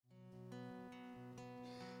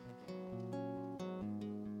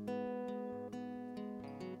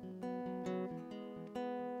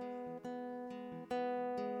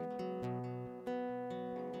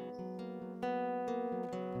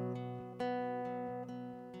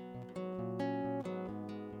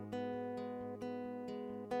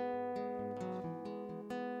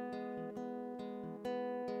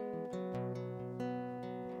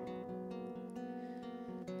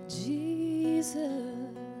Jesus,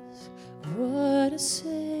 what a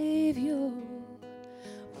Savior,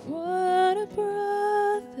 what a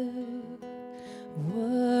brother,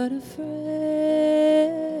 what a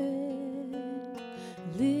friend,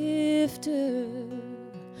 lifter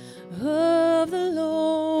of the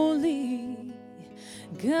lonely.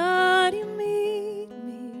 God, you meet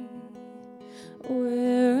me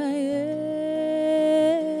where I am.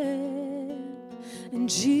 And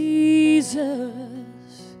Jesus,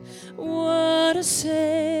 what a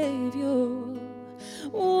Savior,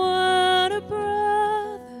 what a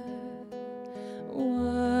brother,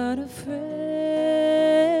 what a friend,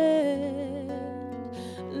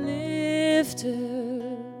 lifter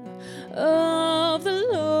of the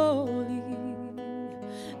lowly.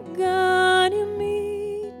 God, you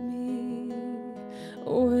meet me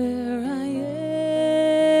where I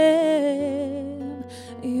am.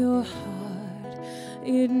 Your heart,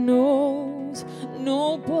 it knows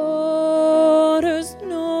no borders,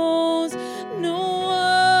 knows no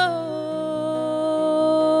walls.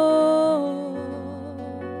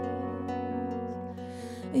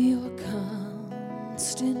 You're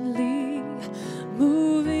constantly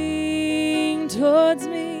moving towards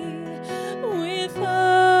me with open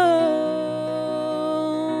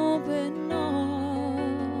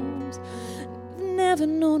arms. I've never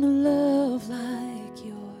known a love like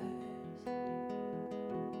yours.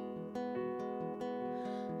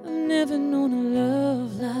 I've never known a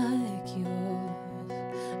love like yours.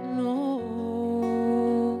 No,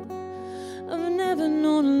 I've never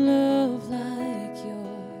known a love like yours.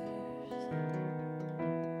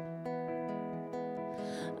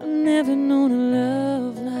 I've never known a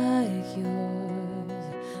love like yours,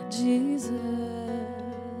 Jesus.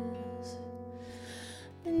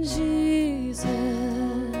 And Jesus,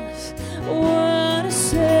 what a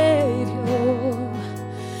Savior,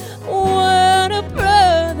 what a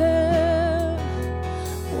brother,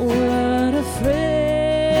 what a friend,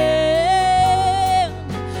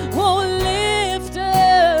 oh, lifter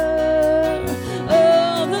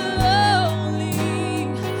of the lonely.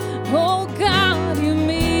 Oh, God, you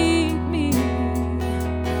meet me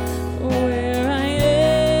where I am.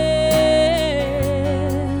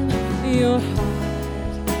 Your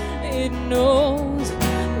heart, it knows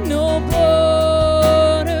no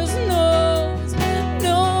borders, knows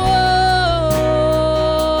no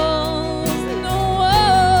walls, no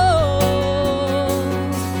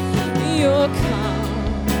walls. You're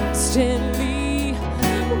constantly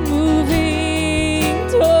moving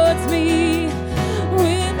towards me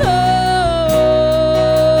with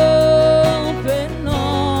open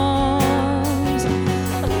arms.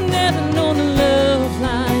 I've never known a love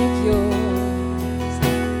like yours.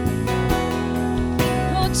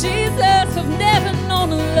 Oh, Jesus, I've never known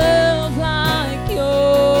a love like yours.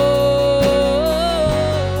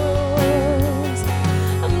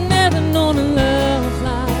 I've never known a love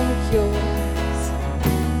like yours.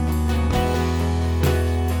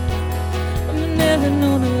 I've never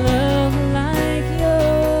known a love like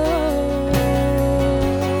yours.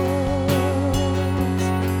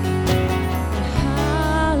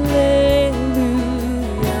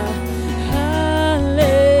 Hallelujah,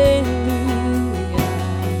 hallelujah.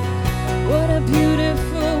 What a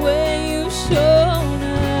beautiful way you've shown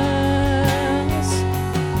us.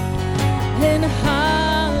 And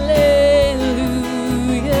hallelujah,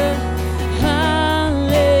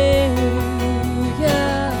 hallelujah.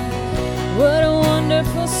 What a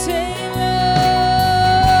wonderful Savior.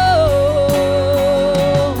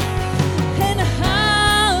 And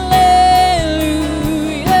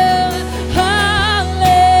hallelujah,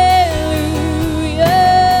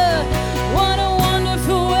 hallelujah. What a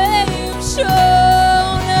wonderful way you've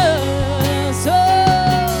shown us.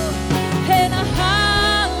 Oh, and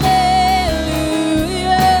hallelujah,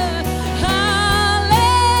 hallelujah.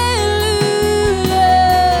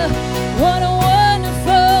 What a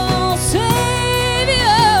wonderful Savior.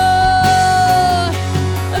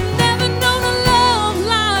 I've never known a love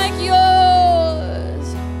like yours.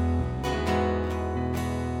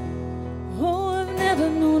 Oh, I've never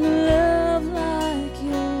known a love like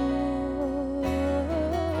yours.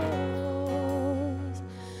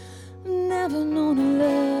 Never known a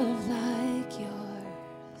love like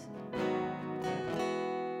yours.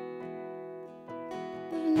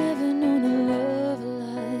 I've never known a love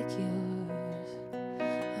like yours.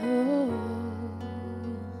 Oh,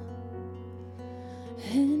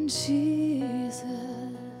 and Jesus,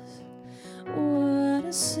 what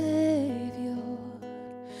a Savior.